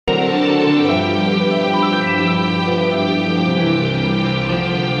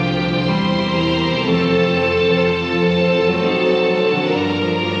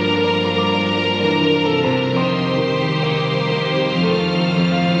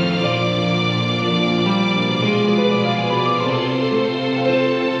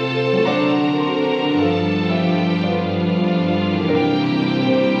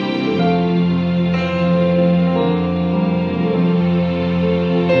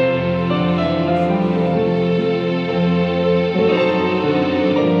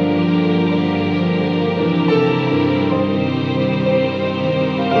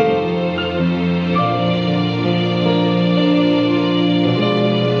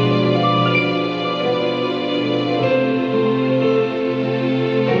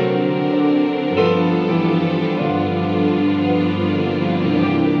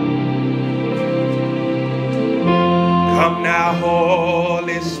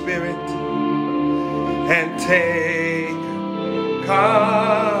Spirit and take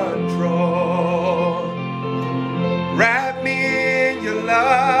control. Wrap me in your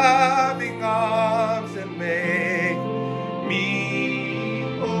loving arms and make me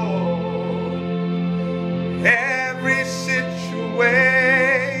whole. Every situation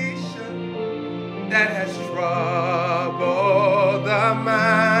that has troubled the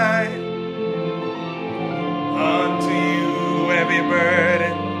mind, unto you every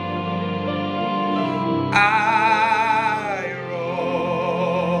burden I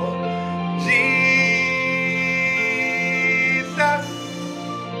roll. Jesus,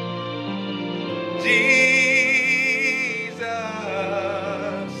 Jesus,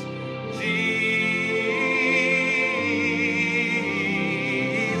 Jesus.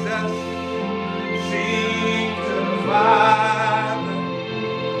 Sing to the Father,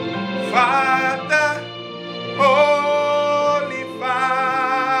 Father, Holy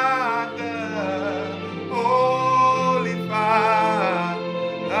Father, Holy Father.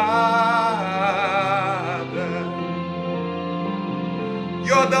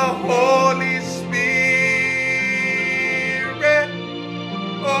 You're the Holy Spirit,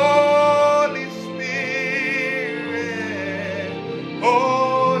 Holy Spirit,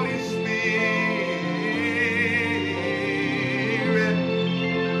 Holy Spirit.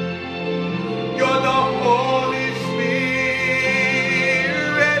 You're the Holy Spirit,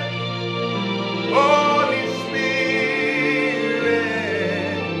 Holy Spirit.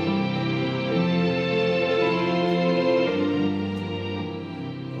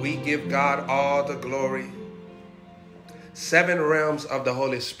 We give God all the glory. 7 realms of the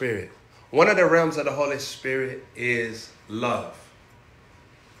Holy Spirit. One of the realms of the Holy Spirit is love.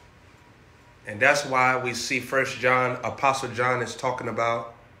 And that's why we see 1 John, Apostle John is talking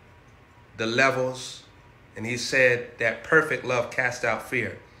about the levels. And he said that perfect love casts out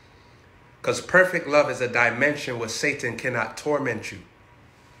fear. Because perfect love is a dimension where Satan cannot torment you.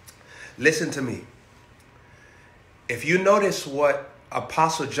 Listen to me. If you notice what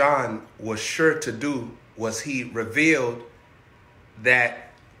Apostle John was sure to do was he revealed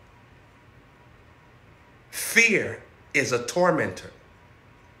that fear is a tormentor.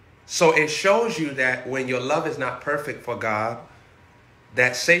 So it shows you that when your love is not perfect for God,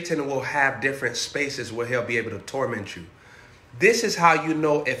 that Satan will have different spaces where he'll be able to torment you. This is how you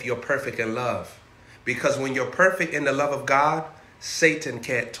know if you're perfect in love. Because when you're perfect in the love of God, Satan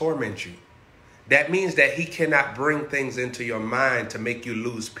can't torment you. That means that he cannot bring things into your mind to make you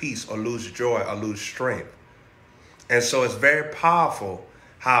lose peace or lose joy or lose strength. And so it's very powerful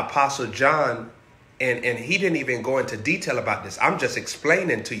how Apostle John, and he didn't even go into detail about this. I'm just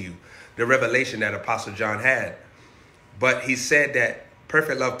explaining to you the revelation that Apostle John had. But he said that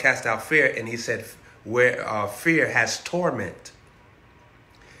perfect love casts out fear, and he said where fear has torment.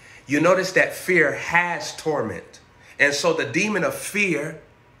 You notice that fear has torment. And so the demon of fear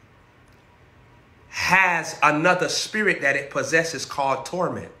has another spirit that it possesses called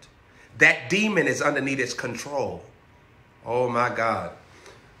torment. That demon is underneath its control. Oh my God.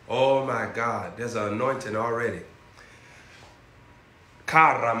 Oh my God. There's an anointing already.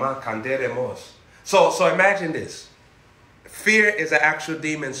 So imagine this. Fear is an actual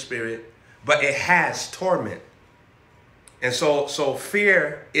demon spirit, but it has torment. And so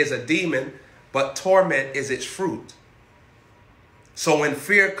fear is a demon, but torment is its fruit. So when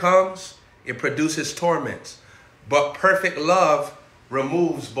fear comes, it produces torments. But perfect love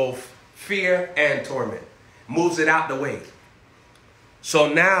removes both fear and torment, moves it out the way.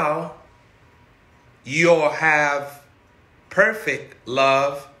 So now you'll have perfect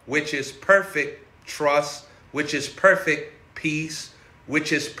love, which is perfect trust, which is perfect peace,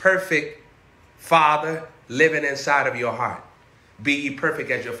 which is perfect Father living inside of your heart. Be ye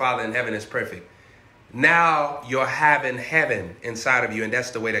perfect as your Father in heaven is perfect. Now you're having heaven inside of you, and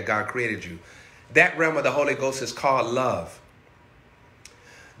that's the way that God created you. That realm of the Holy Ghost is called love.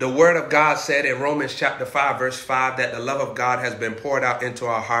 The word of God said in Romans chapter 5, verse 5, that the love of God has been poured out into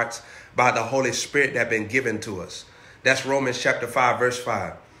our hearts by the Holy Spirit that has been given to us. That's Romans chapter 5, verse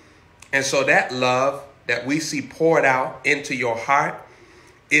 5. And so that love that we see poured out into your heart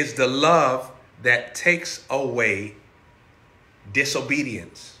is the love that takes away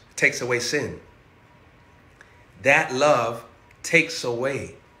disobedience, takes away sin. That love takes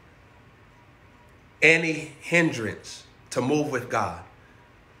away any hindrance to move with God.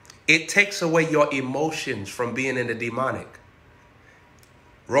 It takes away your emotions from being in the demonic.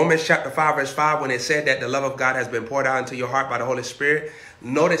 Romans chapter 5, verse 5, when it said that the love of God has been poured out into your heart by the Holy Spirit,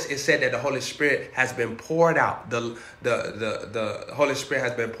 notice it said that the Holy Spirit has been poured out. The Holy Spirit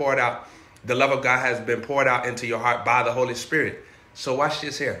has been poured out. The love of God has been poured out into your heart by the Holy Spirit. So watch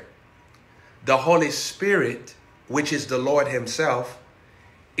this here. The Holy Spirit, which is the Lord himself,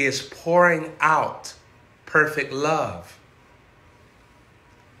 is pouring out perfect love.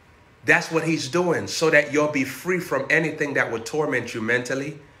 That's what he's doing, so that you'll be free from anything that would torment you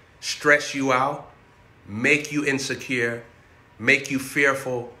mentally, stress you out, make you insecure, make you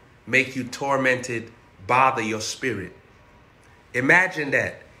fearful, make you tormented, bother your spirit. Imagine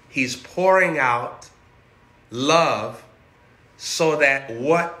that. He's pouring out love so that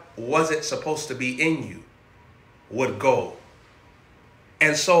what wasn't supposed to be in you would go.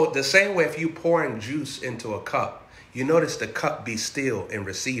 And so the same way if you pouring juice into a cup, you notice the cup be still and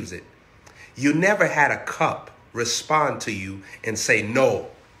receives it. You never had a cup respond to you and say, no,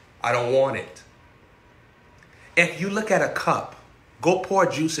 I don't want it. If you look at a cup, go pour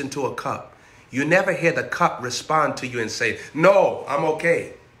juice into a cup, you never hear the cup respond to you and say, no, I'm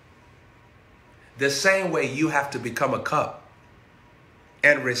okay. The same way you have to become a cup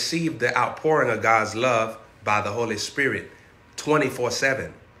and receive the outpouring of God's love by the Holy Spirit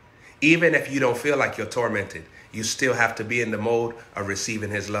 24/7. Even if you don't feel like you're tormented, you still have to be in the mode of receiving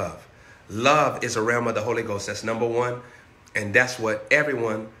his love. Love is a realm of the Holy Ghost. That's number one. And that's what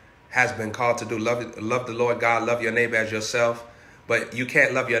everyone has been called to do. Love the Lord God, love your neighbor as yourself. But you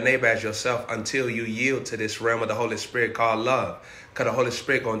can't love your neighbor as yourself until you yield to this realm of the Holy Spirit called love. Because the Holy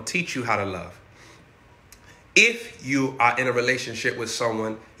Spirit going to teach you how to love. If you are in a relationship with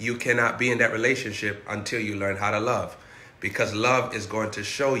someone, you cannot be in that relationship until you learn how to love. Because love is going to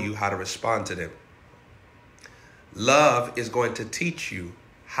show you how to respond to them. Love is going to teach you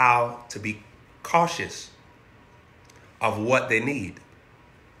how to be cautious of what they need.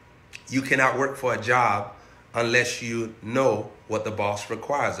 You cannot work for a job unless you know what the boss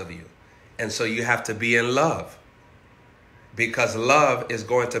requires of you. And so you have to be in love. Because love is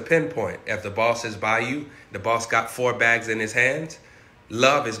going to pinpoint. If the boss is by you, the boss got 4 bags in his hands,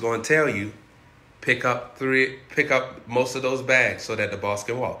 love is going to tell you, pick up most of those bags so that the boss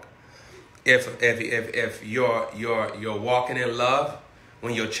can walk. If you're walking in love,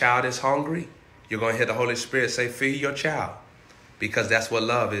 when your child is hungry, you're going to hear the Holy Spirit say, feed your child. Because that's what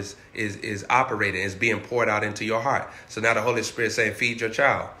love is operating, is being poured out into your heart. So now the Holy Spirit saying, feed your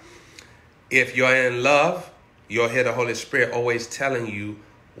child. If you're in love, you'll hear the Holy Spirit always telling you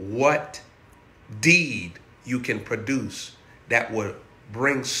what deed you can produce that would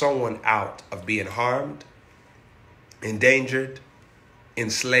bring someone out of being harmed, endangered,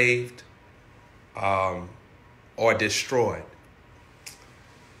 enslaved, or destroyed.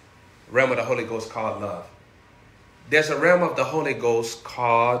 Realm of the Holy Ghost called love. There's a realm of the Holy Ghost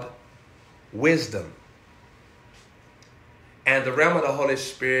called wisdom. And the realm of the Holy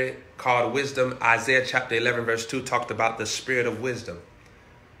Spirit called wisdom, Isaiah chapter 11, verse 2, talked about the spirit of wisdom.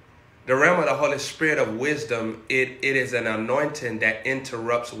 The realm of the Holy Spirit of wisdom, it is an anointing that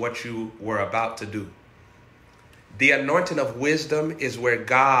interrupts what you were about to do. The anointing of wisdom is where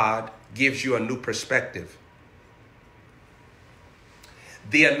God gives you a new perspective.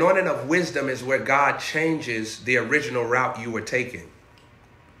 The anointing of wisdom is where God changes the original route you were taking.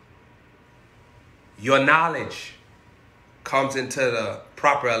 Your knowledge comes into the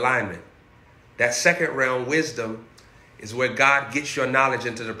proper alignment. That second realm, wisdom, is where God gets your knowledge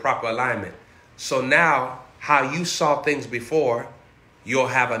into the proper alignment. So now, how you saw things before, you'll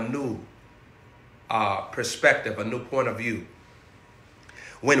have a new perspective, a new point of view.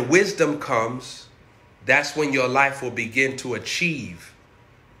 When wisdom comes, that's when your life will begin to achieve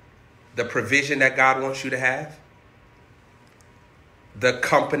the provision that God wants you to have, the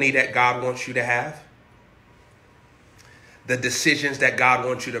company that God wants you to have, the decisions that God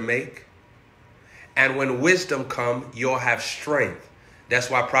wants you to make. And when wisdom comes, you'll have strength. That's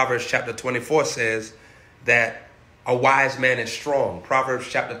why Proverbs chapter 24 says that a wise man is strong. Proverbs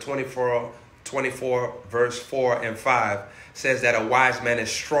chapter 24 verse 4 and 5 says that a wise man is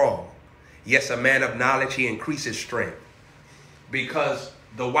strong. Yes, a man of knowledge, he increases strength. Because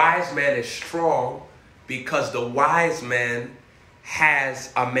the wise man is strong, because the wise man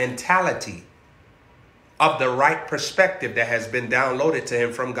has a mentality of the right perspective that has been downloaded to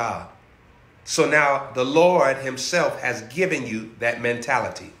him from God. So now the Lord himself has given you that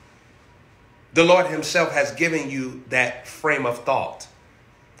mentality. The Lord himself has given you that frame of thought.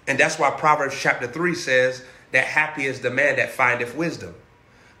 And that's why Proverbs chapter 3 says that happy is the man that findeth wisdom.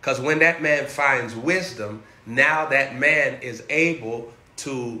 Because when that man finds wisdom, now that man is able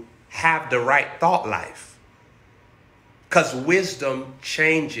to have the right thought life. Because wisdom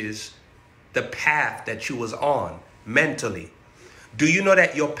changes the path that you was on mentally. Do you know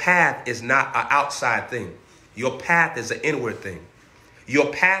that your path is not an outside thing? Your path is an inward thing.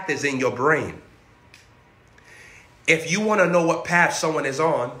 Your path is in your brain. If you want to know what path someone is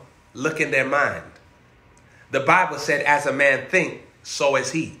on, look in their mind. The Bible said, as a man think, so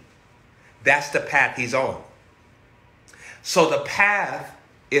is he. That's the path he's on. So the path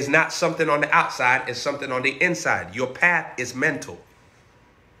is not something on the outside, it's something on the inside. Your path is mental.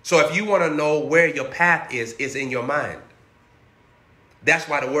 So if you want to know where your path is in your mind. That's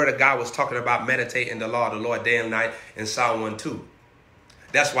why the word of God was talking about meditating the law of the Lord day and night in Psalm 1:2.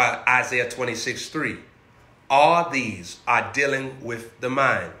 That's why Isaiah 26:3. All these are dealing with the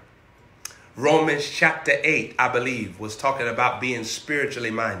mind. Romans chapter 8, I believe, was talking about being spiritually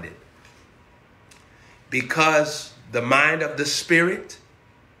minded. Because the mind of the spirit,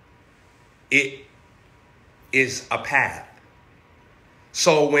 it is a path.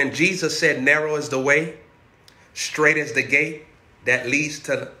 So when Jesus said, narrow is the way, straight is the gate that leads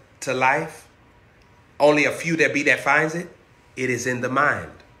to life, only a few there be that finds it, it is in the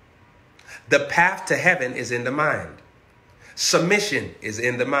mind. The path to heaven is in the mind. Submission is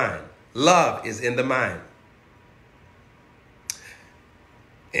in the mind. Love is in the mind.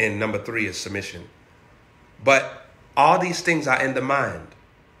 And number 3 is submission. But all these things are in the mind.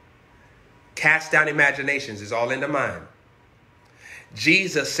 Cast down imaginations is all in the mind.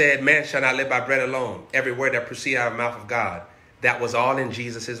 Jesus said, man shall not live by bread alone. Every word that proceeds out of the mouth of God. That was all in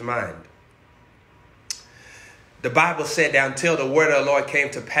Jesus' mind. The Bible said that until the word of the Lord came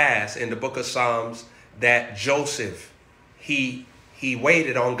to pass in the book of Psalms, that Joseph, he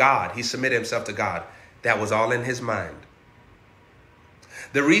waited on God. He submitted himself to God. That was all in his mind.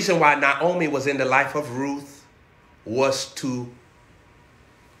 The reason why Naomi was in the life of Ruth was to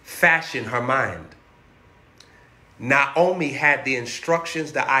fashion her mind. Naomi had the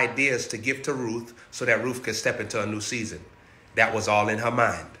instructions, the ideas to give to Ruth so that Ruth could step into a new season. That was all in her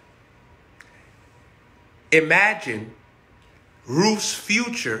mind. Imagine Ruth's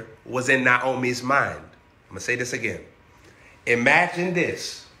future was in Naomi's mind. I'm going to say this again. Imagine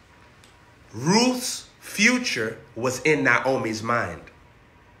this. Ruth's future was in Naomi's mind.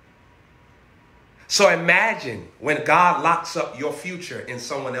 So imagine when God locks up your future in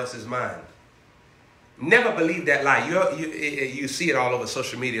someone else's mind. Never believe that lie. You see it all over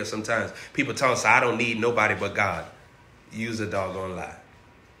social media sometimes. People tell us, I don't need nobody but God. Use a doggone lie.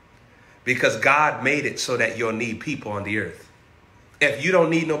 Because God made it so that you'll need people on the earth. If you don't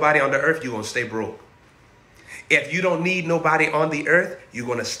need nobody on the earth, you're going to stay broke. If you don't need nobody on the earth, you're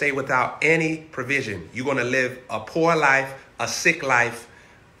going to stay without any provision. You're going to live a poor life, a sick life,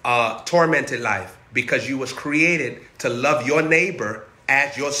 a tormented life. Because you was created to love your neighbor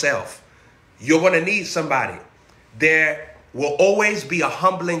as yourself. You're going to need somebody. There will always be a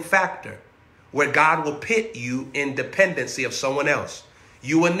humbling factor where God will pit you in dependency of someone else.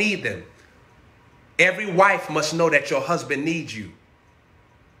 You will need them. Every wife must know that your husband needs you.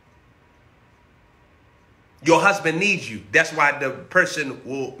 Your husband needs you. That's why the person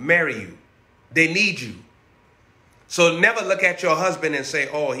will marry you. They need you. So never look at your husband and say,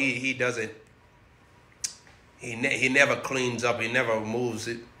 oh, he doesn't. He never cleans up. He never moves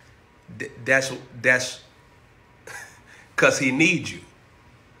it. That's because he needs you.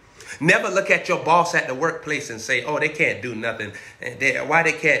 Never look at your boss at the workplace and say, oh, they can't do nothing. Why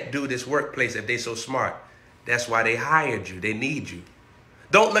they can't do this workplace if they're so smart? That's why they hired you. They need you.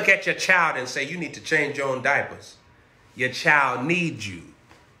 Don't look at your child and say, you need to change your own diapers. Your child needs you.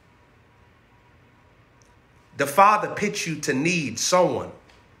 The Father pits you to need someone.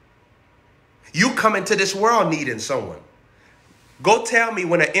 You come into this world needing someone. Go tell me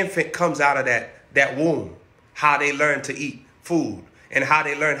when an infant comes out of that womb, how they learn to eat food and how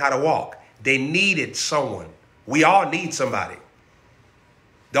they learn how to walk. They needed someone. We all need somebody.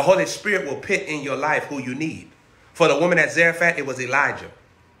 The Holy Spirit will put in your life who you need. For the woman at Zarephath, it was Elijah.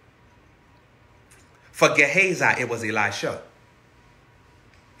 For Gehazi, it was Elisha.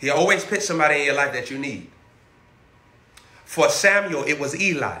 He always puts somebody in your life that you need. For Samuel, it was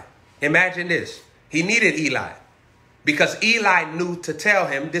Eli. Imagine this. He needed Eli because Eli knew to tell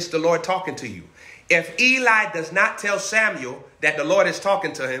him, this is the Lord talking to you. If Eli does not tell Samuel that the Lord is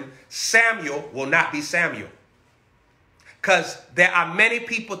talking to him, Samuel will not be Samuel. Because there are many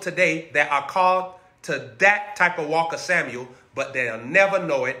people today that are called to that type of walk of Samuel, but they'll never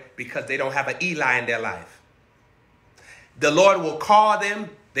know it because they don't have an Eli in their life. The Lord will call them.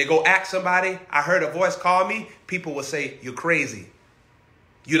 They go ask somebody, I heard a voice call me. People will say, you're crazy.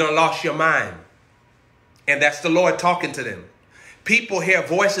 You done lost your mind. And that's the Lord talking to them. People hear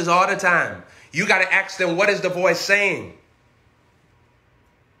voices all the time. You got to ask them, what is the voice saying?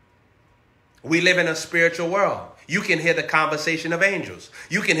 We live in a spiritual world. You can hear the conversation of angels.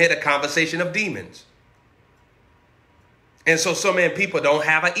 You can hear the conversation of demons. And so many people don't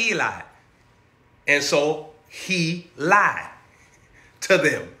have an Eli. And so he lie to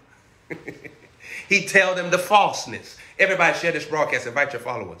them. He tell them the falseness. Everybody share this broadcast. Invite your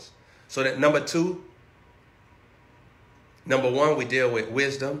followers. So that number one, we deal with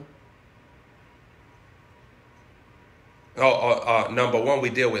wisdom. Number one, we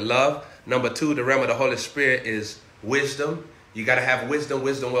deal with love. Number two, the realm of the Holy Spirit is wisdom. You got to have wisdom.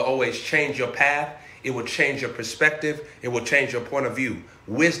 Wisdom will always change your path. It will change your perspective. It will change your point of view.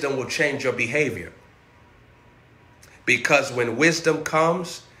 Wisdom will change your behavior. Because when wisdom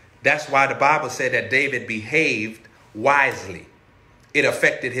comes, that's why the Bible said that David behaved wisely. It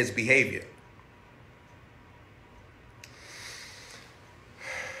affected his behavior.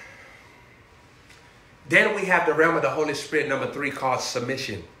 Then we have the realm of the Holy Spirit, number three, called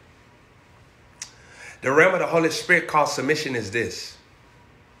submission. The realm of the Holy Spirit called submission is this: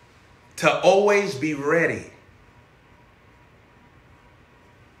 to always be ready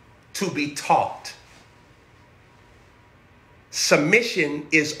to be taught. Submission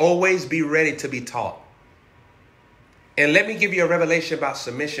is always be ready to be taught. And let me give you a revelation about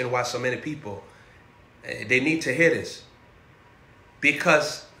submission, why so many people, they need to hear this.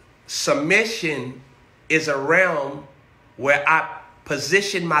 Because submission is a realm where I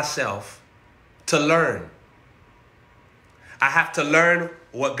position myself to learn. I have to learn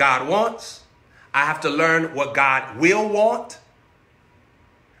what God wants. I have to learn what God will want.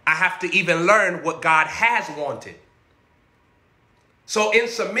 I have to even learn what God has wanted. So in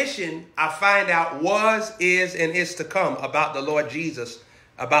submission, I find out was, is, and is to come about the Lord Jesus,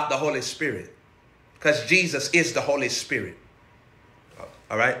 about the Holy Spirit. Because Jesus is the Holy Spirit.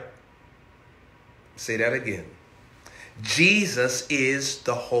 All right? Say that again. Jesus is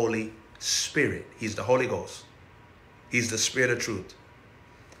the Holy Spirit. He's the Holy Ghost. He's the Spirit of truth.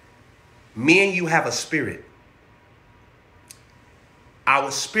 Me and you have a spirit.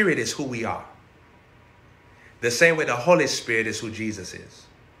 Our spirit is who we are. The same way the Holy Spirit is who Jesus is.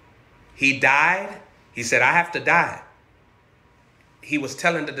 He died. He said, I have to die. He was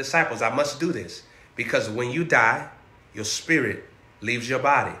telling the disciples, I must do this. Because when you die, your spirit leaves your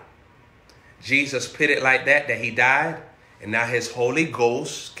body. Jesus put it like that he died. And now his Holy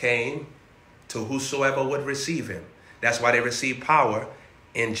Ghost came to whosoever would receive him. That's why they received power.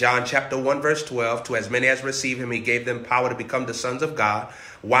 In John chapter 1, verse 12, to as many as receive him, he gave them power to become the sons of God.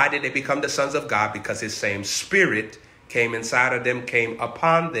 Why did they become the sons of God? Because his same spirit came inside of them, came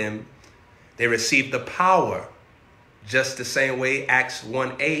upon them. They received the power. Just the same way Acts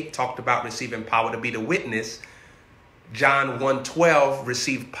 1:8 talked about receiving power to be the witness. John 1:12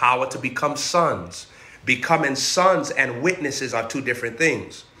 received power to become sons. Becoming sons and witnesses are two different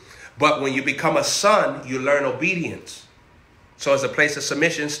things. But when you become a son, you learn obedience. So it's a place of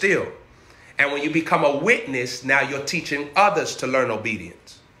submission still. And when you become a witness, now you're teaching others to learn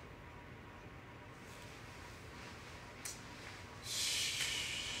obedience.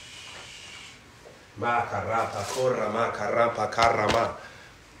 When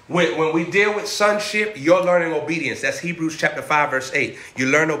we deal with sonship, you're learning obedience. That's Hebrews chapter 5, verse 8. You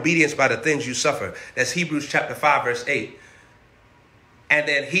learn obedience by the things you suffer. That's Hebrews chapter 5, verse 8. And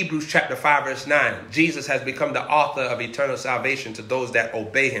then Hebrews chapter 5, verse 9. Jesus has become the author of eternal salvation to those that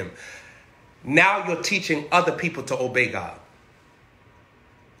obey him. Now you're teaching other people to obey God.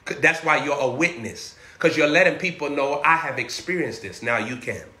 That's why you're a witness. Because you're letting people know, I have experienced this. Now you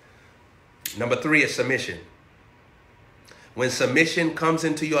can. Number three is submission. When submission comes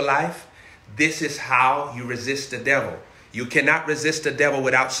into your life, this is how you resist the devil. You cannot resist the devil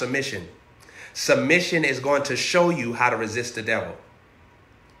without submission. Submission is going to show you how to resist the devil.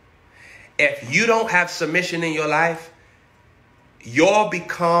 If you don't have submission in your life, you'll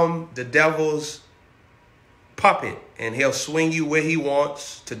become the devil's puppet, and he'll swing you where he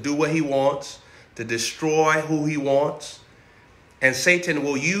wants, to do what he wants, to destroy who he wants. And Satan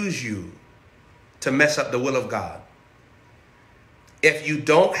will use you to mess up the will of God. If you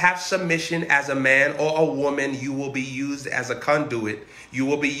don't have submission as a man or a woman, you will be used as a conduit. You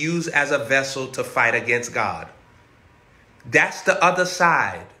will be used as a vessel to fight against God. That's the other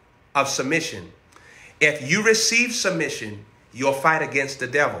side of submission. If you receive submission, you'll fight against the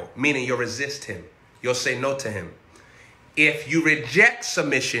devil, meaning you'll resist him. You'll say no to him. If you reject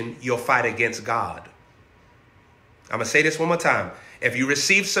submission, you'll fight against God. I'm going to say this one more time. If you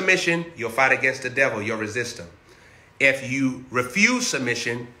receive submission, you'll fight against the devil. You'll resist him. If you refuse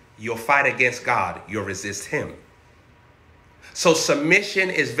submission, you'll fight against God. You'll resist him. So submission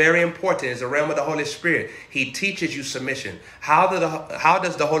is very important. It's the realm of the Holy Spirit. He teaches you submission. How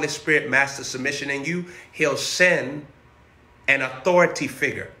does the Holy Spirit master submission in you? He'll send an authority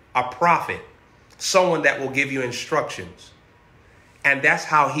figure, a prophet, someone that will give you instructions. And that's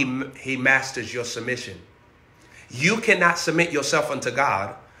how he masters your submission. You cannot submit yourself unto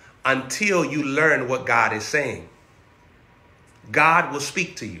God until you learn what God is saying. God will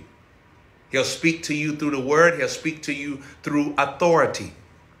speak to you. He'll speak to you through the word. He'll speak to you through authority.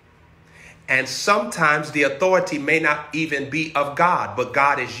 And sometimes the authority may not even be of God, but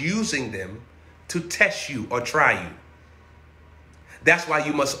God is using them to test you or try you. That's why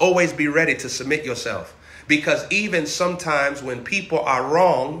you must always be ready to submit yourself. Because even sometimes when people are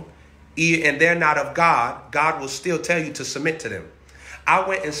wrong and they're not of God, God will still tell you to submit to them. I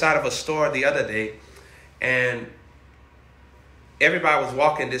went inside of a store the other day, and everybody was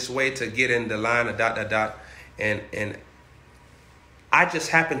walking this way to get in the line of and I just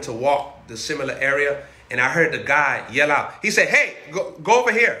happened to walk the similar area, and I heard the guy yell out. He said, "Hey, go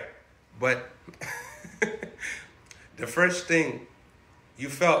over here." But the first thing you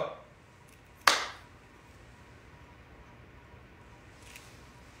felt,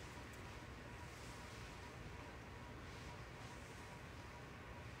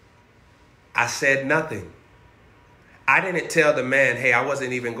 I said nothing. I didn't tell the man, "Hey, I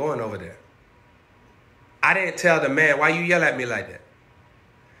wasn't even going over there." I didn't tell the man, "Why you yell at me like that?"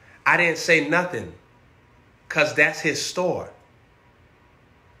 I didn't say nothing, because that's his store.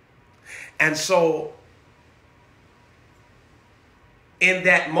 And so in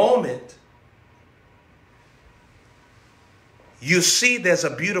that moment, you see there's a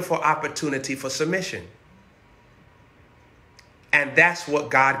beautiful opportunity for submission. And that's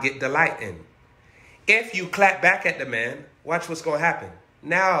what God get delight in. If you clap back at the man, watch what's going to happen.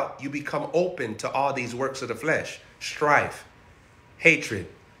 Now you become open to all these works of the flesh: strife, hatred,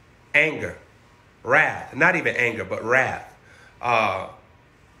 anger, wrath. Not even anger, but wrath. All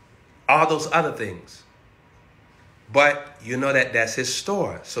those other things. But you know that that's his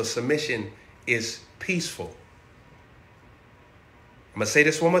store. So submission is peaceful. I'm going to say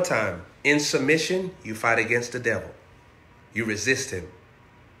this one more time. In submission, you fight against the devil. You resist him.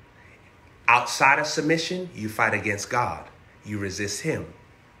 Outside of submission, you fight against God. You resist him.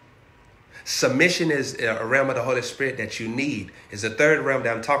 Submission is a realm of the Holy Spirit that you need. It's the third realm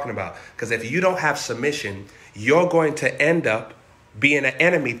that I'm talking about. Because if you don't have submission, you're going to end up being an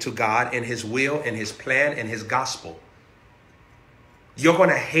enemy to God and his will and his plan and his gospel. You're going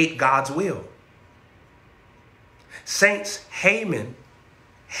to hate God's will. Saints, Haman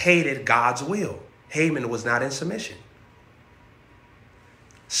hated God's will. Haman was not in submission.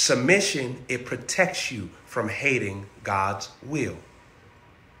 Submission, it protects you from hating God's will.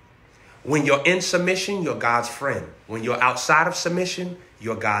 When you're in submission, you're God's friend. When you're outside of submission,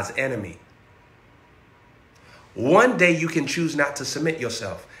 you're God's enemy. One day you can choose not to submit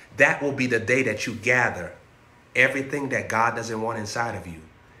yourself. That will be the day that you gather everything that God doesn't want inside of you.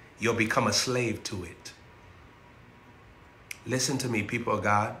 You'll become a slave to it. Listen to me, people of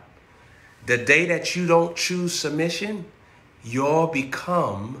God. The day that you don't choose submission, you'll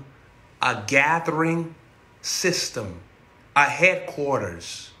become a gathering system, a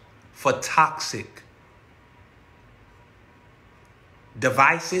headquarters for toxic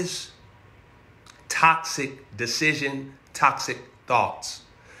devices, toxic decision, toxic thoughts.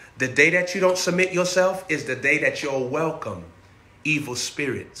 The day that you don't submit yourself is the day that you'll welcome evil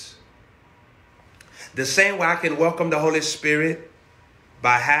spirits. The same way I can welcome the Holy Spirit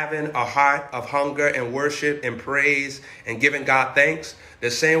by having a heart of hunger and worship and praise and giving God thanks,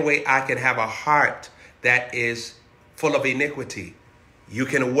 the same way I can have a heart that is full of iniquity. You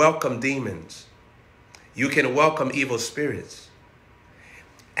can welcome demons. You can welcome evil spirits.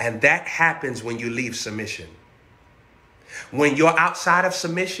 And that happens when you leave submission. When you're outside of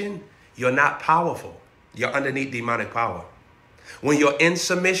submission, you're not powerful. You're underneath demonic power. When you're in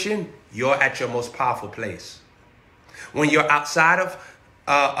submission, you're at your most powerful place. When you're outside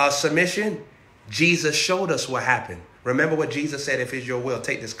of submission, Jesus showed us what happened. Remember what Jesus said: "If it's your will,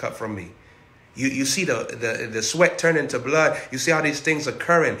 take this cup from me." You see the sweat turn into blood. You see all these things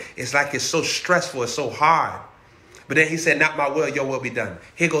occurring. It's like it's so stressful. It's so hard. But then he said, "Not my will, your will be done."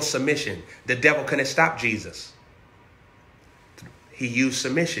 Here goes submission. The devil couldn't stop Jesus. He used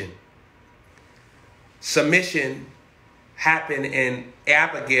submission. Submission happened in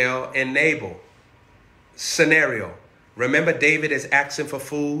Abigail and Nabal scenario. Remember, David is asking for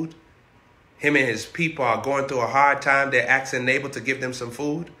food. Him and his people are going through a hard time. They're asking Nabal to give them some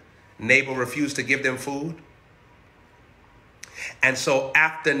food. Nabal refused to give them food. And so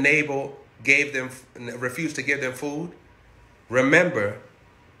after Nabal refused to give them food, remember,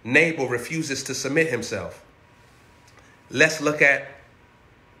 Nabal refuses to submit himself. Let's look at,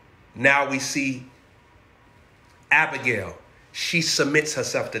 now we see Abigail. She submits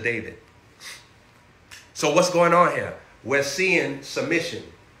herself to David. So what's going on here? We're seeing submission.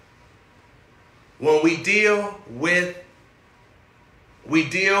 When we deal with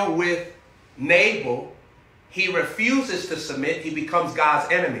Nabal, he refuses to submit. He becomes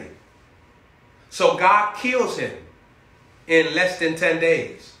God's enemy. So God kills him in less than 10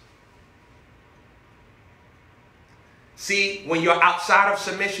 days. See, when you're outside of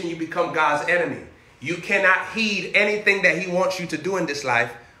submission, you become God's enemy. You cannot heed anything that he wants you to do in this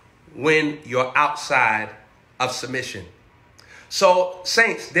life when you're outside of submission. So,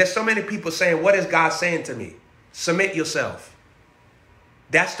 saints, there's so many people saying, what is God saying to me? Submit yourself.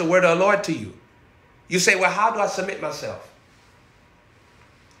 That's the word of the Lord to you. You say, well, how do I submit myself?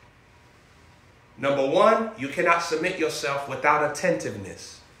 Number one, you cannot submit yourself without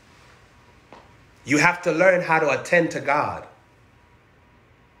attentiveness. You have to learn how to attend to God,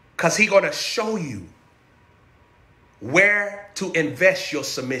 because he's going to show you where to invest your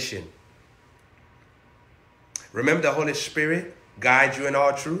submission. Remember, the Holy Spirit guides you in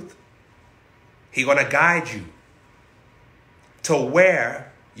all truth. He's going to guide you to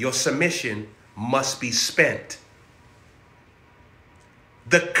where your submission must be spent.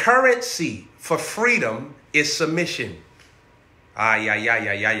 The currency for freedom is submission.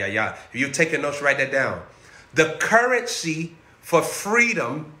 If you're taking notes, write that down. The currency for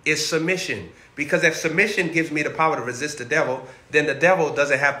freedom is submission. Because if submission gives me the power to resist the devil, then the devil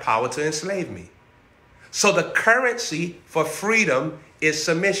doesn't have power to enslave me. So the currency for freedom is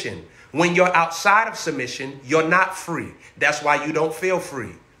submission. When you're outside of submission, you're not free. That's why you don't feel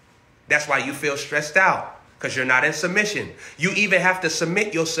free. That's why you feel stressed out, because you're not in submission. You even have to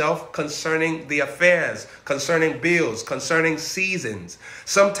submit yourself concerning the affairs, concerning bills, concerning seasons.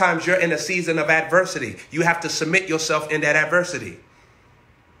 Sometimes you're in a season of adversity. You have to submit yourself in that adversity.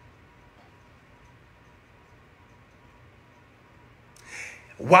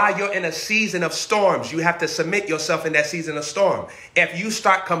 While you're in a season of storms, you have to submit yourself in that season of storm. If you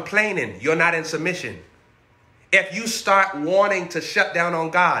start complaining, you're not in submission. If you start wanting to shut down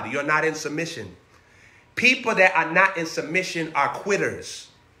on God, you're not in submission. People that are not in submission are quitters.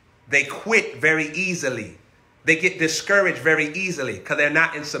 They quit very easily. They get discouraged very easily because they're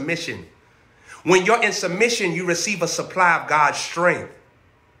not in submission. When you're in submission, you receive a supply of God's strength.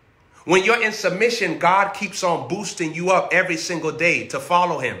 When you're in submission, God keeps on boosting you up every single day to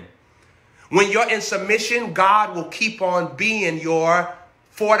follow him. When you're in submission, God will keep on being your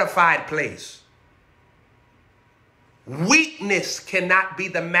fortified place. Weakness cannot be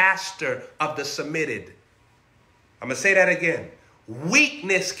the master of the submitted. I'm going to say that again.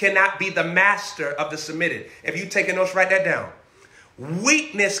 Weakness cannot be the master of the submitted. If you take notes, write that down.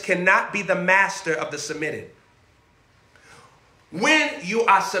 Weakness cannot be the master of the submitted. When you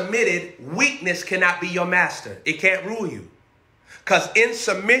are submitted, weakness cannot be your master. It can't rule you. Because in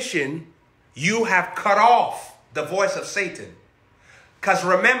submission, you have cut off the voice of Satan. Because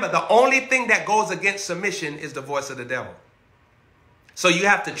remember, the only thing that goes against submission is the voice of the devil. So you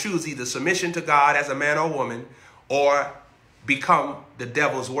have to choose either submission to God as a man or woman, or become the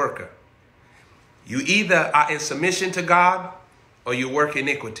devil's worker. You either are in submission to God or you work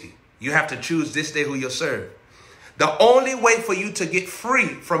iniquity. You have to choose this day who you'll serve. The only way for you to get free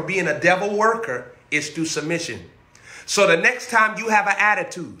from being a devil worker is through submission. So the next time you have an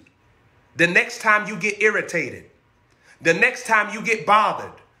attitude, the next time you get irritated, the next time you get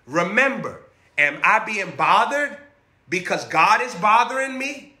bothered, remember, am I being bothered because God is bothering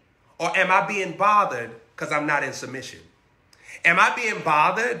me? Or am I being bothered because I'm not in submission? Am I being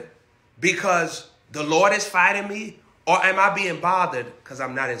bothered because the Lord is fighting me? Or am I being bothered because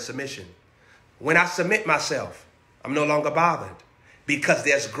I'm not in submission? When I submit myself, I'm no longer bothered, because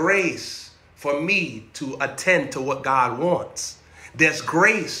there's grace for me to attend to what God wants. There's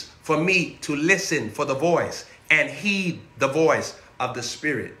grace for me to listen for the voice and heed the voice of the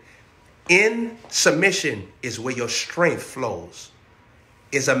Spirit. In submission is where your strength flows.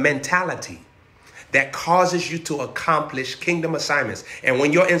 Is a mentality that causes you to accomplish kingdom assignments. And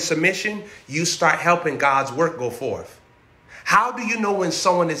when you're in submission, you start helping God's work go forth. How do you know when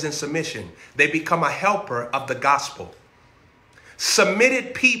someone is in submission? They become a helper of the gospel.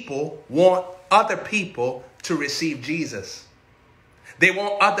 Submitted people want other people to receive Jesus. They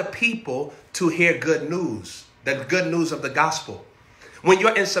want other people to hear good news, the good news of the gospel. When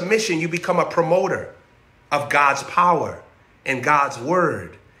you're in submission, you become a promoter of God's power and God's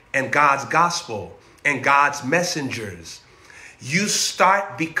word and God's gospel and God's messengers. You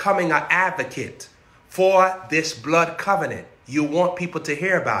start becoming an advocate for this blood covenant. You want people to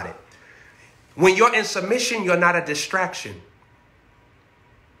hear about it. When you're in submission, you're not a distraction.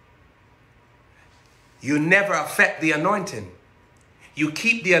 You never affect the anointing. You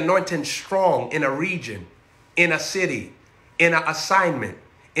keep the anointing strong in a region, in a city, in an assignment,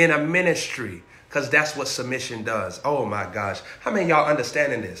 in a ministry. Because that's what submission does. Oh my gosh. How many of y'all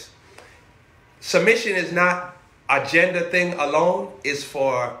understanding this? Submission is not a gender thing alone. It's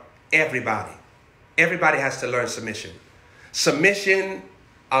for everybody. Everybody has to learn submission. Submission,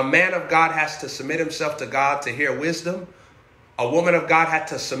 a man of God has to submit himself to God to hear wisdom. A woman of God had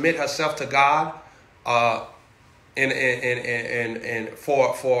to submit herself to God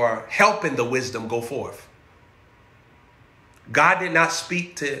for helping the wisdom go forth. God did not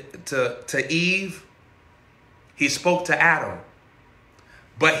speak to Eve. He spoke to Adam.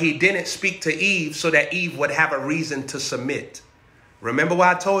 But he didn't speak to Eve so that Eve would have a reason to submit. Remember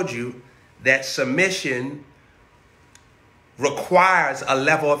what I told you, that submission requires a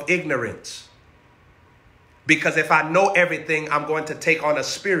level of ignorance. Because if I know everything, I'm going to take on a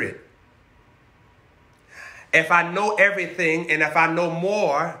spirit. If I know everything and if I know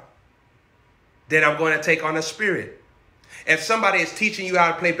more, then I'm going to take on a spirit. If somebody is teaching you how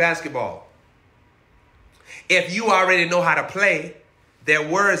to play basketball, if you already know how to play, their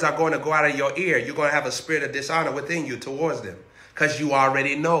words are going to go out of your ear. You're going to have a spirit of dishonor within you towards them because you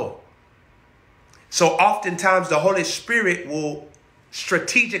already know. So oftentimes the Holy Spirit will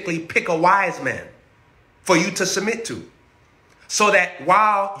strategically pick a wise man for you to submit to. So that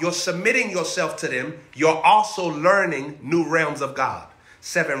while you're submitting yourself to them, you're also learning new realms of God.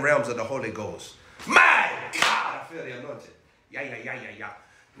 7 realms of the Holy Ghost. My God, I feel the anointing. Yeah.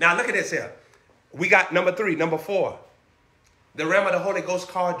 Now look at this here. We got number 3, number 4. The realm of the Holy Ghost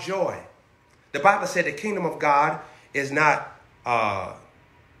called joy. The Bible said the kingdom of God is not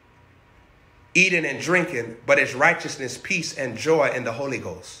eating and drinking, but it's righteousness, peace, and joy in the Holy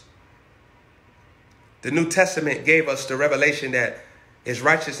Ghost. The New Testament gave us the revelation that it's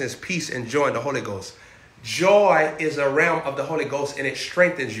righteousness, peace, and joy in the Holy Ghost. Joy is a realm of the Holy Ghost, and it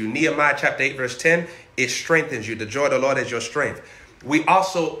strengthens you. Nehemiah chapter 8, verse 10, it strengthens you. The joy of the Lord is your strength. We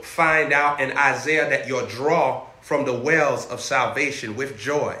also find out in Isaiah that you'll draw from the wells of salvation with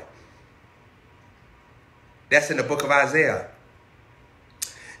joy. That's in the book of Isaiah.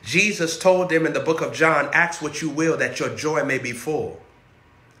 Jesus told them in the book of John, ask what you will that your joy may be full.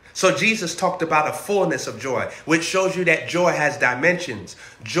 So Jesus talked about a fullness of joy, which shows you that joy has dimensions.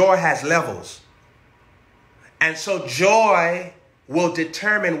 Joy has levels. And so joy will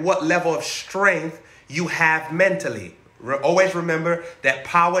determine what level of strength you have mentally. Always remember that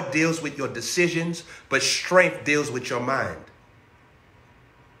power deals with your decisions, but strength deals with your mind.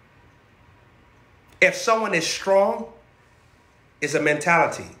 If someone is strong, it's a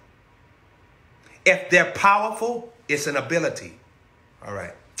mentality. If they're powerful, it's an ability. All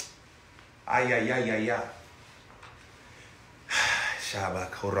right.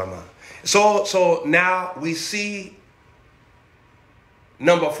 So now we see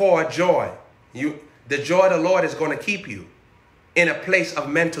number 4, joy. The joy of the Lord is going to keep you in a place of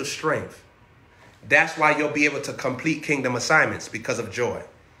mental strength. That's why you'll be able to complete kingdom assignments, because of joy.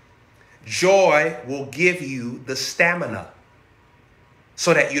 Joy will give you the stamina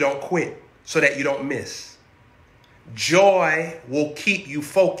so that you don't quit, so that you don't miss. Joy will keep you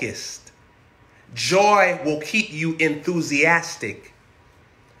focused. Joy will keep you enthusiastic.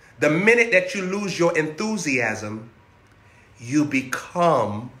 The minute that you lose your enthusiasm, you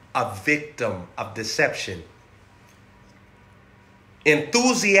become a victim of deception.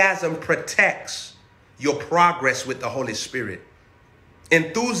 Enthusiasm protects your progress with the Holy Spirit.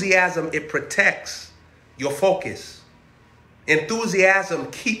 Enthusiasm, it protects your focus. Enthusiasm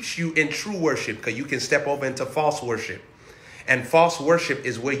keeps you in true worship, because you can step over into false worship. And false worship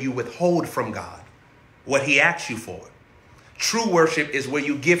is where you withhold from God what he asks you for. True worship is where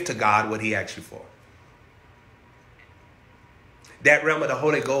you give to God what he asks you for. That realm of the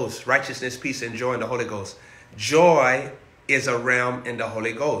Holy Ghost, righteousness, peace, and joy in the Holy Ghost. Joy is a realm in the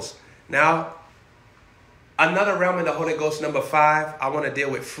Holy Ghost. Now, another realm in the Holy Ghost, number 5, I want to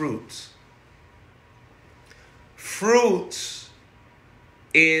deal with fruits. Fruits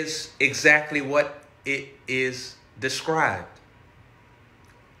is exactly what it is described.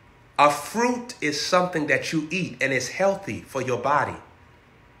 A fruit is something that you eat and is healthy for your body.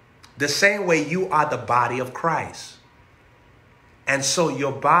 The same way you are the body of Christ. And so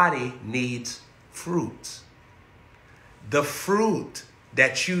your body needs fruits. The fruit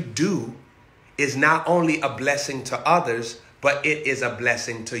that you do is not only a blessing to others, but it is a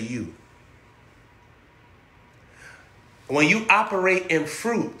blessing to you. When you operate in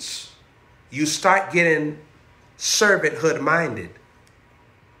fruits, you start getting servanthood minded.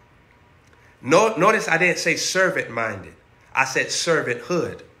 Notice I didn't say servant minded. I said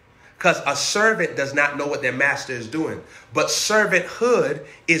servanthood. Because a servant does not know what their master is doing. But servanthood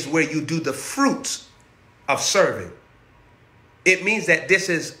is where you do the fruits of serving. It means that this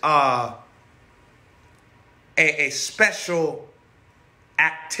is a special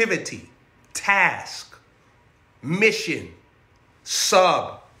activity, task, mission,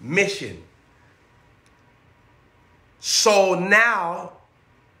 submission. So now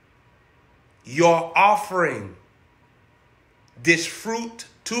you're offering this fruit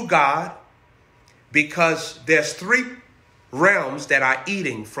to God because there's 3 realms that are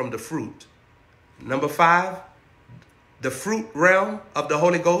eating from the fruit. Number 5, the fruit realm of the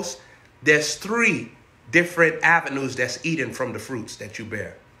Holy Ghost. There's 3 different avenues that's eating from the fruits that you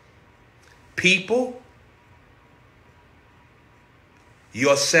bear. People,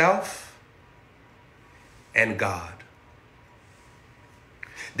 yourself, and God.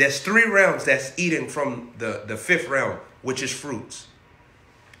 There's 3 realms that's eating from the 5th realm, which is fruits.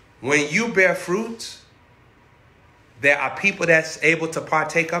 When you bear fruits, there are people that's able to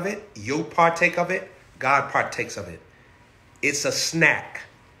partake of it. You partake of it. God partakes of it. It's a snack.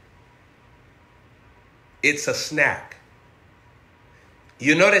 It's a snack.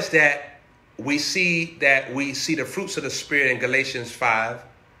 You notice that we see the fruits of the Spirit in Galatians 5,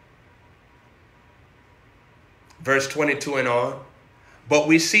 verse 22 and on. But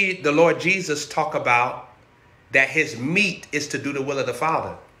we see the Lord Jesus talk about that his meat is to do the will of the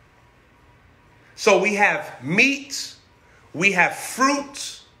Father. So we have meats, we have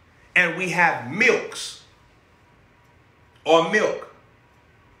fruits, and we have milks or milk.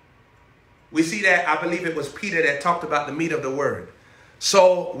 We see that, I believe it was Peter that talked about the meat of the word.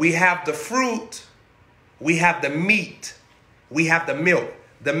 So we have the fruit, we have the meat, we have the milk.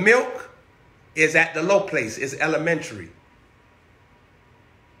 The milk is at the low place, is elementary.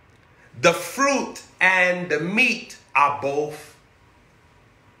 The fruit and the meat are both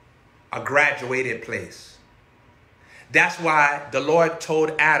a graduated place. That's why the Lord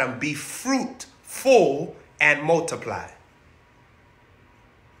told Adam, be fruitful and multiply.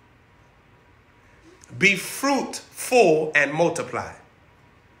 Be fruitful and multiply.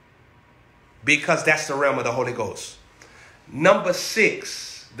 Because that's the realm of the Holy Ghost. Number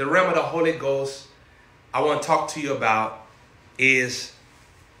 6, the realm of the Holy Ghost I want to talk to you about is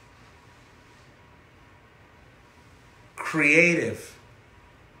creative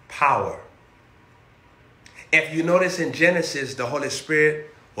power. If you notice in Genesis, the Holy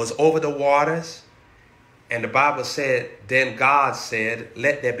Spirit was over the waters, and the Bible said, then God said,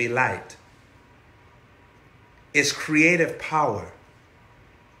 let there be light. It's creative power.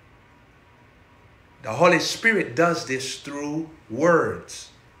 The Holy Spirit does this through words.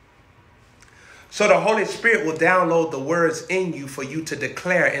 So the Holy Spirit will download the words in you for you to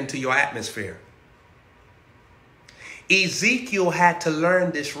declare into your atmosphere. Ezekiel had to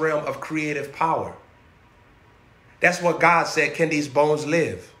learn this realm of creative power. That's what God said, can these bones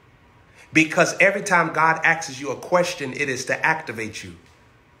live? Because every time God asks you a question, it is to activate you.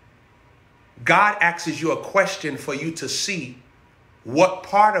 God asks you a question for you to see what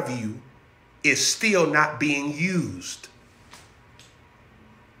part of you is still not being used.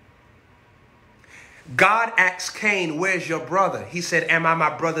 God asked Cain, where's your brother? He said, am I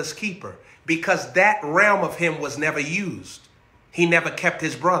my brother's keeper? Because that realm of him was never used. He never kept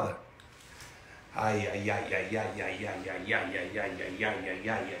his brother.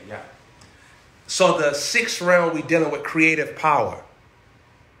 So the 6th realm, we're dealing with creative power.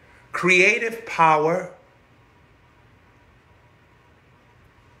 Creative power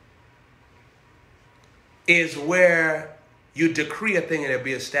is where you decree a thing and it'll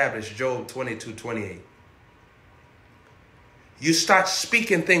be established. Job 22:28. You start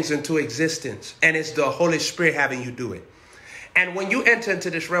speaking things into existence, and it's the Holy Spirit having you do it. And when you enter into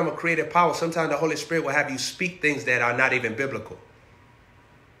this realm of creative power, sometimes the Holy Spirit will have you speak things that are not even biblical.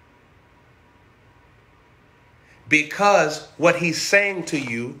 Because what he's saying to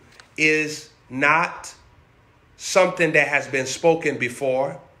you is not something that has been spoken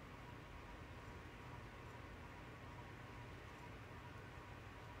before.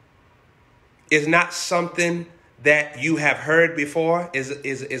 Is not something that you have heard before, is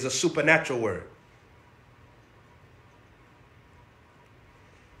a supernatural word.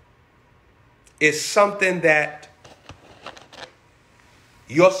 It's something that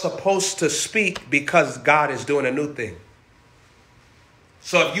you're supposed to speak because God is doing a new thing.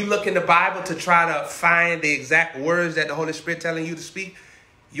 So if you look in the Bible to try to find the exact words that the Holy Spirit telling you to speak,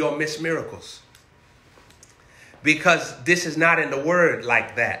 you'll miss miracles. Because this is not in the word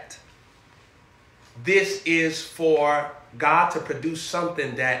like that. This is for God to produce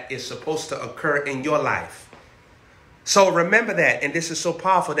something that is supposed to occur in your life. So remember that, and this is so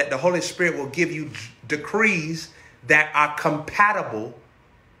powerful, that the Holy Spirit will give you decrees that are compatible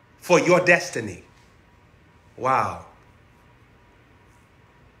for your destiny. Wow.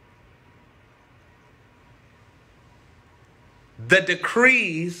 The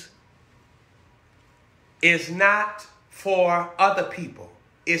decrees is not for other people.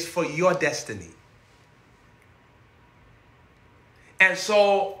 It's for your destiny. And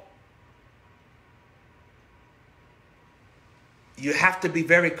so you have to be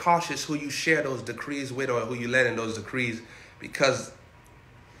very cautious who you share those decrees with or who you let in those decrees, because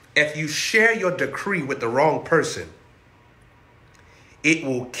if you share your decree with the wrong person, it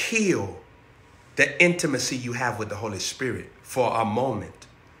will kill the intimacy you have with the Holy Spirit for a moment.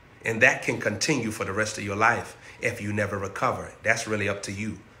 And that can continue for the rest of your life if you never recover. That's really up to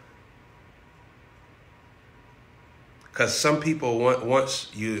you. Because some people,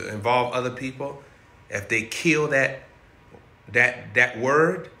 once you involve other people, if they kill that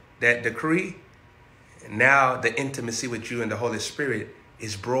word, that decree, now the intimacy with you and the Holy Spirit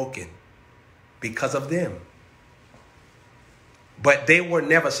is broken because of them. But they were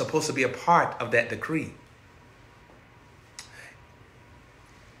never supposed to be a part of that decree.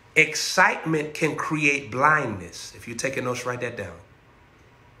 Excitement can create blindness. If you're taking notes, write that down.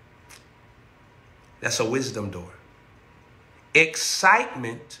 That's a wisdom door.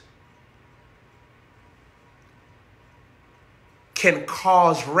 Excitement can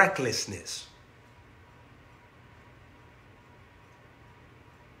cause recklessness.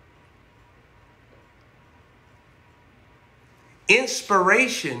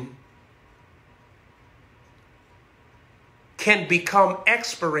 Inspiration can become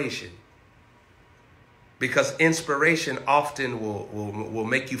expiration, because inspiration often will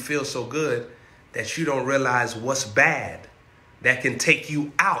make you feel so good that you don't realize what's bad that can take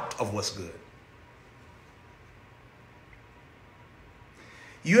you out of what's good.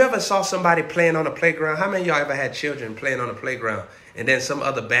 You ever saw somebody playing on a playground? How many of y'all ever had children playing on a playground and then some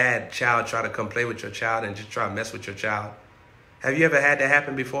other bad child try to come play with your child and just try to mess with your child? Have you ever had that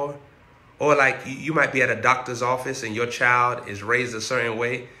happen before? Or like you might be at a doctor's office and your child is raised a certain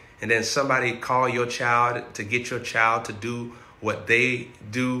way, and then somebody call your child to get your child to do what they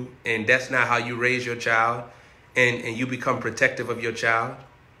do, and that's not how you raise your child, and you become protective of your child.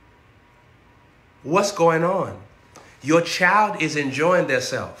 What's going on? Your child is enjoying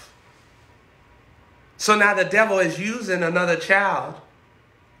themselves. So now the devil is using another child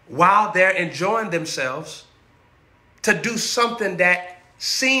while they're enjoying themselves to do something that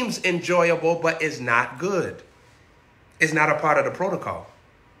seems enjoyable but is not good. It's not a part of the protocol.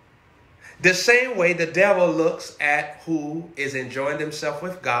 The same way the devil looks at who is enjoying themselves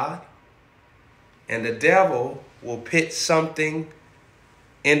with God, and the devil will pit something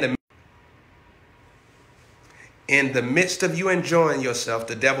in the midst of you enjoying yourself.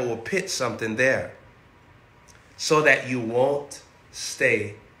 The devil will pit something there so that you won't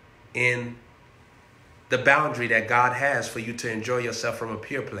stay in the boundary that God has for you to enjoy yourself from a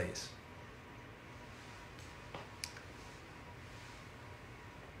pure place.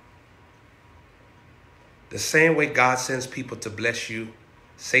 The same way God sends people to bless you,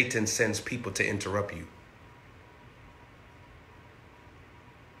 Satan sends people to interrupt you.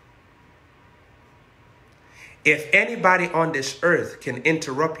 If anybody on this earth can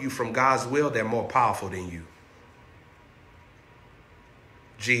interrupt you from God's will, they're more powerful than you.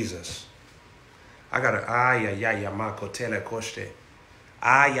 Jesus. I got to, I'm going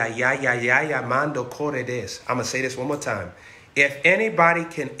to say this one more time. If anybody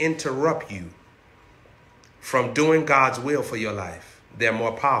can interrupt you from doing God's will for your life, they're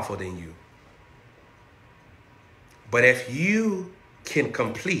more powerful than you. But if you can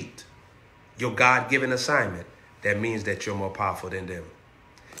complete your God-given assignment, that means that you're more powerful than them.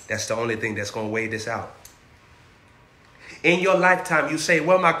 That's the only thing that's going to weigh this out. In your lifetime, you say,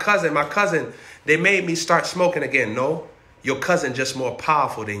 well, my cousin, they made me start smoking again. No, your cousin just more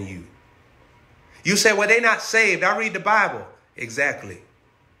powerful than you. You say, well, they're not saved. I read the Bible. Exactly.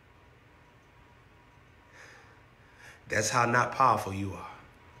 That's how not powerful you are.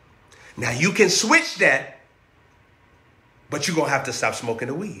 Now, you can switch that, but you're going to have to stop smoking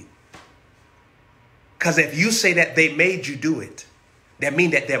the weed. Because if you say that they made you do it, that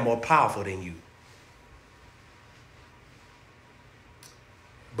means that they're more powerful than you.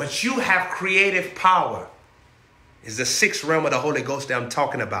 But you have creative power. It's the sixth realm of the Holy Ghost that I'm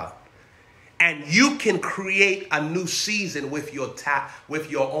talking about. And you can create a new season with your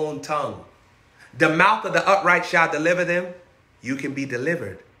own tongue. The mouth of the upright shall deliver them. You can be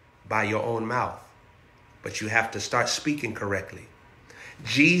delivered by your own mouth. But you have to start speaking correctly.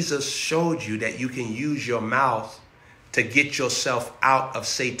 Jesus showed you that you can use your mouth to get yourself out of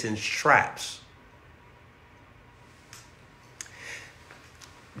Satan's traps.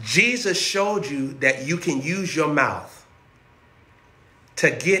 Jesus showed you that you can use your mouth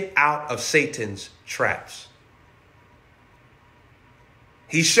to get out of Satan's traps.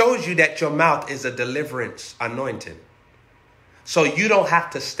 He shows you that your mouth is a deliverance anointing. So you don't have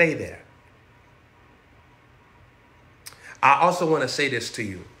to stay there. I also want to say this to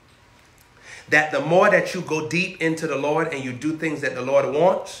you, that the more that you go deep into the Lord and you do things that the Lord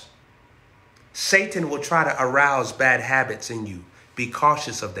wants, Satan will try to arouse bad habits in you. Be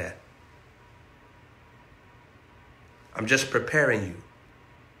cautious of that. I'm just preparing you.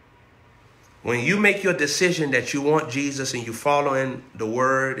 When you make your decision that you want Jesus and you follow in the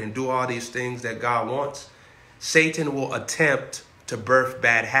word and do all these things that God wants, Satan will attempt to birth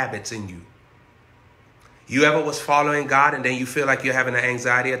bad habits in you. You ever was following God and then you feel like you're having an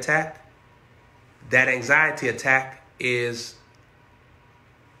anxiety attack? That anxiety attack is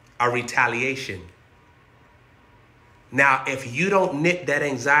a retaliation. Now, if you don't nip that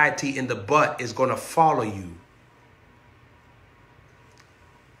anxiety in the butt, it's going to follow you.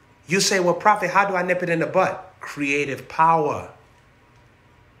 You say, well, prophet, how do I nip it in the butt? Creative power.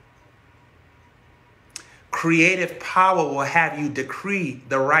 Creative power will have you decree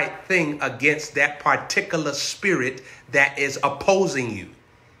the right thing against that particular spirit that is opposing you.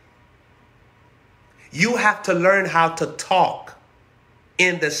 You have to learn how to talk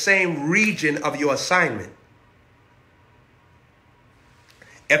in the same region of your assignment.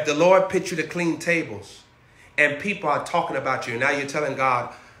 If the Lord put you to clean tables and people are talking about you, now you're telling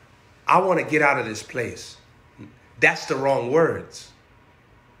God, I want to get out of this place. That's the wrong words.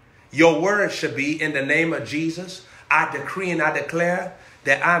 Your words should be, in the name of Jesus, I decree and I declare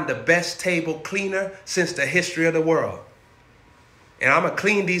that I'm the best table cleaner since the history of the world. And I'm going to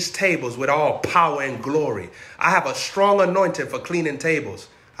clean these tables with all power and glory. I have a strong anointing for cleaning tables.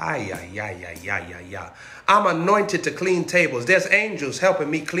 I'm anointed to clean tables. There's angels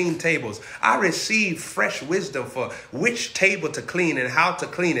helping me clean tables. I receive fresh wisdom for which table to clean and how to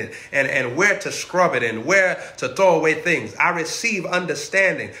clean it and where to scrub it and where to throw away things. I receive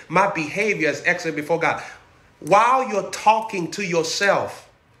understanding. My behavior is excellent before God. While you're talking to yourself,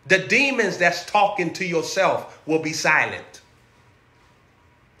 the demons that's talking to yourself will be silent.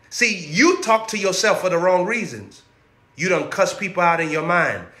 See, you talk to yourself for the wrong reasons. You done cuss people out in your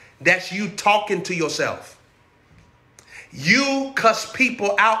mind. That's you talking to yourself. You cuss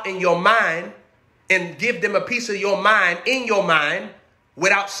people out in your mind and give them a piece of your mind in your mind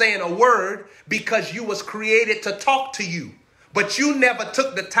without saying a word because you was created to talk to you. But you never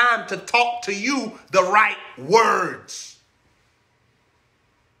took the time to talk to you the right words.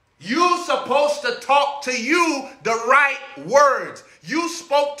 You're supposed to talk to you the right words. You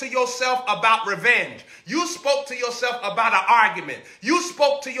spoke to yourself about revenge. You spoke to yourself about an argument. You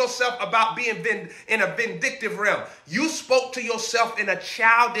spoke to yourself about being in a vindictive realm. You spoke to yourself in a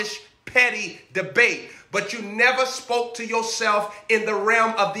childish, petty debate. But you never spoke to yourself in the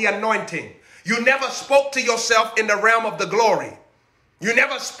realm of the anointing. You never spoke to yourself in the realm of the glory. You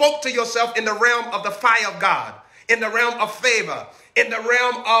never spoke to yourself in the realm of the fire of God, in the realm of favor, in the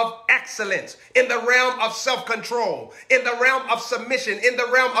realm of excellence, in the realm of self-control, in the realm of submission, in the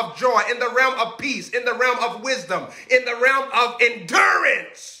realm of joy, in the realm of peace, in the realm of wisdom, in the realm of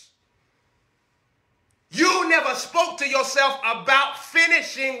endurance. You never spoke to yourself about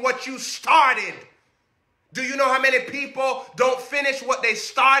finishing what you started. Do you know how many people don't finish what they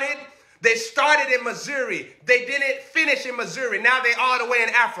started? They started in Missouri. They didn't finish in Missouri. Now they're all the way in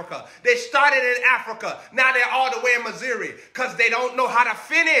Africa. They started in Africa. Now they're all the way in Missouri because they don't know how to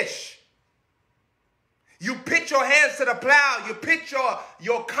finish. You put your hands to the plow. You put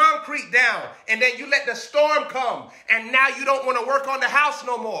your concrete down. And then you let the storm come. And now you don't want to work on the house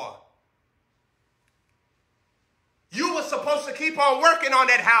no more. You were supposed to keep on working on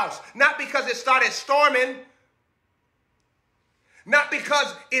that house. Not because it started storming. Not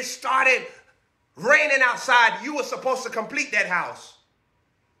because it started raining outside. You were supposed to complete that house.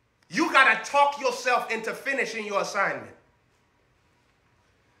 You got to talk yourself into finishing your assignment.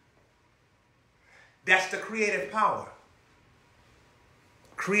 That's the creative power.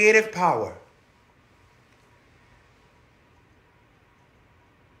 Creative power.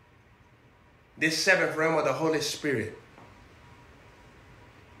 This seventh realm of the Holy Spirit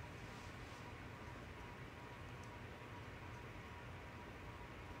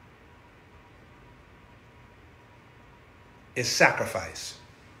is sacrifice.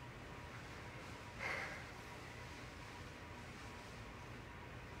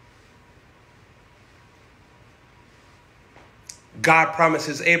 God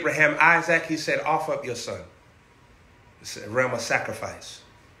promises Abraham, Isaac, he said, offer up your son. It's a realm of sacrifice.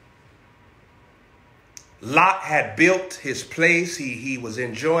 Lot had built his place. He was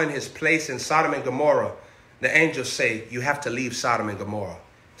enjoying his place in Sodom and Gomorrah. The angels say, you have to leave Sodom and Gomorrah.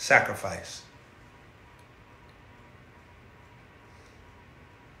 Sacrifice.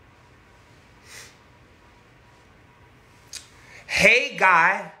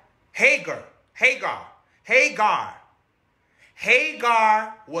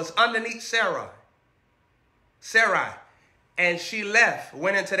 Hagar was underneath Sarai, and she left,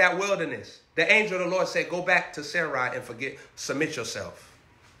 went into that wilderness. The angel of the Lord said, go back to Sarai and submit yourself.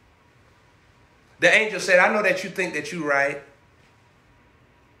 The angel said, I know that you think that you're right.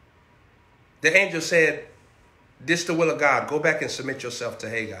 The angel said, this is the will of God. Go back and submit yourself to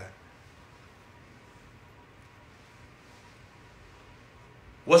Hagar.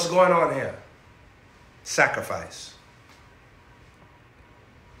 What's going on here? Sacrifice.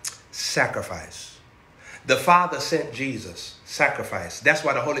 Sacrifice. The Father sent Jesus. Sacrifice. That's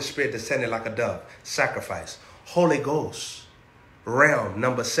why the Holy Spirit descended like a dove. Sacrifice. Holy Ghost. Realm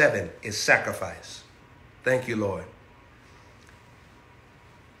number 7 is sacrifice. Thank you, Lord.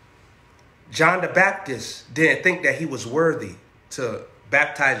 John the Baptist didn't think that he was worthy to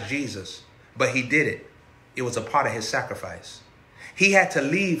baptize Jesus, but he did it. It was a part of his sacrifice. He had to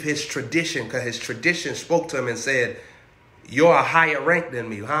leave his tradition because his tradition spoke to him and said, you're a higher rank than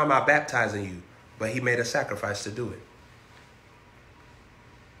me. How am I baptizing you? But he made a sacrifice to do it.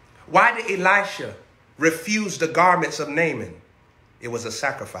 Why did Elisha refuse the garments of Naaman? It was a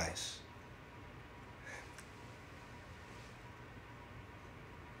sacrifice.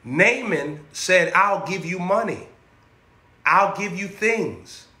 Naaman said, I'll give you money. I'll give you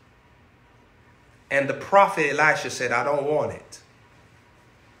things. And the prophet Elisha said, I don't want it.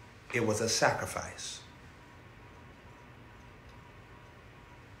 It was a sacrifice.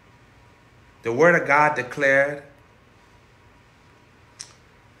 The word of God declared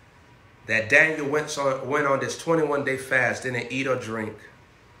that Daniel went on this 21-day fast, didn't eat or drink.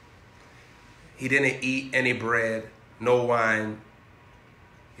 He didn't eat any bread, no wine.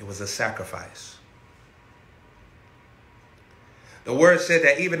 It was a sacrifice. The word said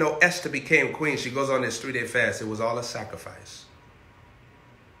that even though Esther became queen, she goes on this 3-day fast. It was all a sacrifice.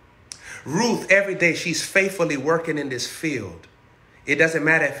 Ruth, every day, she's faithfully working in this field. It doesn't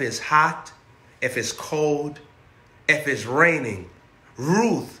matter if it's hot, if it's cold, if it's raining.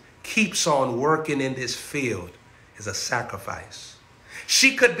 Ruth keeps on working in this field. It's a sacrifice.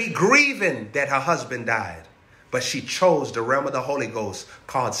 She could be grieving that her husband died, but she chose the realm of the Holy Ghost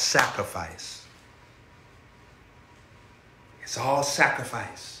called sacrifice. It's all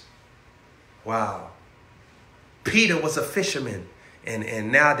sacrifice. Wow. Peter was a fisherman.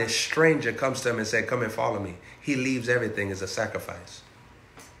 And now this stranger comes to him and said, come and follow me. He leaves everything as a sacrifice.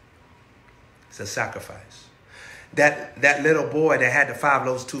 It's a sacrifice. That little boy that had the 5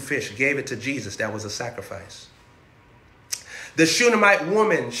 loaves, 2 fish, gave it to Jesus. That was a sacrifice. The Shunammite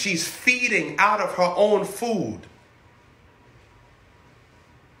woman, she's feeding out of her own food.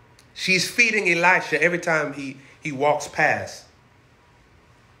 She's feeding Elisha every time he walks past.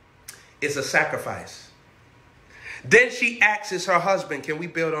 It's a sacrifice. Then she asks her husband, can we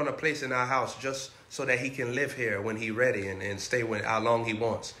build on a place in our house just so that he can live here when he's ready and stay how long he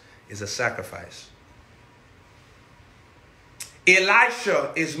wants? It's a sacrifice.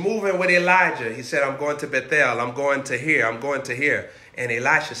 Elisha is moving with Elijah. He said, I'm going to Bethel. I'm going to here. I'm going to here. And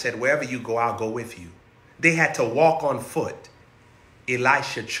Elisha said, wherever you go, I'll go with you. They had to walk on foot.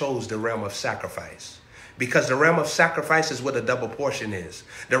 Elisha chose the realm of sacrifice. Because the realm of sacrifice is where the double portion is.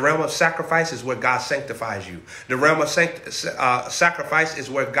 The realm of sacrifice is where God sanctifies you. The realm of sacrifice is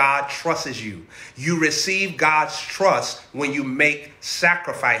where God trusts you. You receive God's trust when you make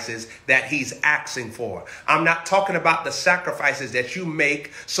sacrifices that he's asking for. I'm not talking about the sacrifices that you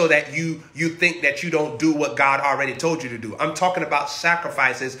make so that you think that you don't do what God already told you to do. I'm talking about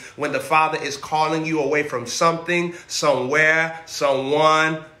sacrifices when the Father is calling you away from something, somewhere,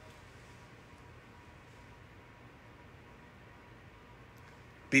 someone.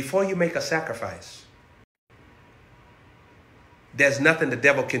 Before you make a sacrifice, there's nothing the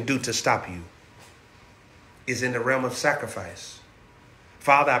devil can do to stop you. It's in the realm of sacrifice.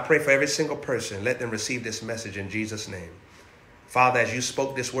 Father, I pray for every single person. Let them receive this message in Jesus' name. Father, as you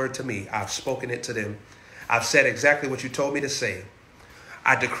spoke this word to me, I've spoken it to them. I've said exactly what you told me to say.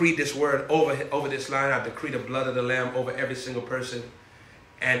 I decree this word over this line. I decree the blood of the Lamb over every single person.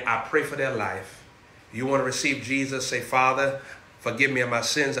 And I pray for their life. You want to receive Jesus? Say, Father, forgive me of my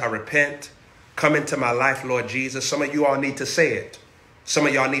sins. I repent. Come into my life, Lord Jesus. Some of you all need to say it. Some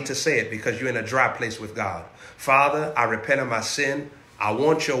of y'all need to say it because you're in a dry place with God. Father, I repent of my sin. I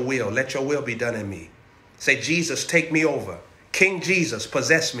want your will. Let your will be done in me. Say, Jesus, take me over. King Jesus,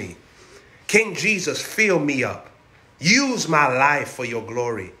 possess me. King Jesus, fill me up. Use my life for your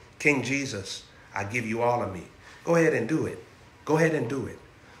glory. King Jesus, I give you all of me. Go ahead and do it. Go ahead and do it.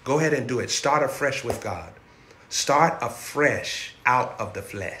 Go ahead and do it. Start afresh with God. Start afresh out of the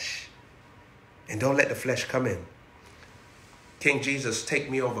flesh. And don't let the flesh come in. King Jesus, take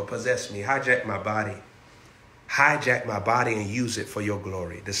me over, possess me, hijack my body. Hijack my body and use it for your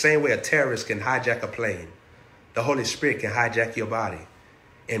glory. The same way a terrorist can hijack a plane, the Holy Spirit can hijack your body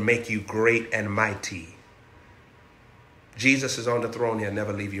and make you great and mighty. Jesus is on the throne. He'll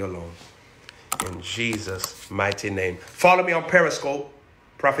never leave you alone. In Jesus' mighty name. Follow me on Periscope,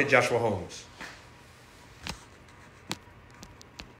 Prophet Joshua Holmes.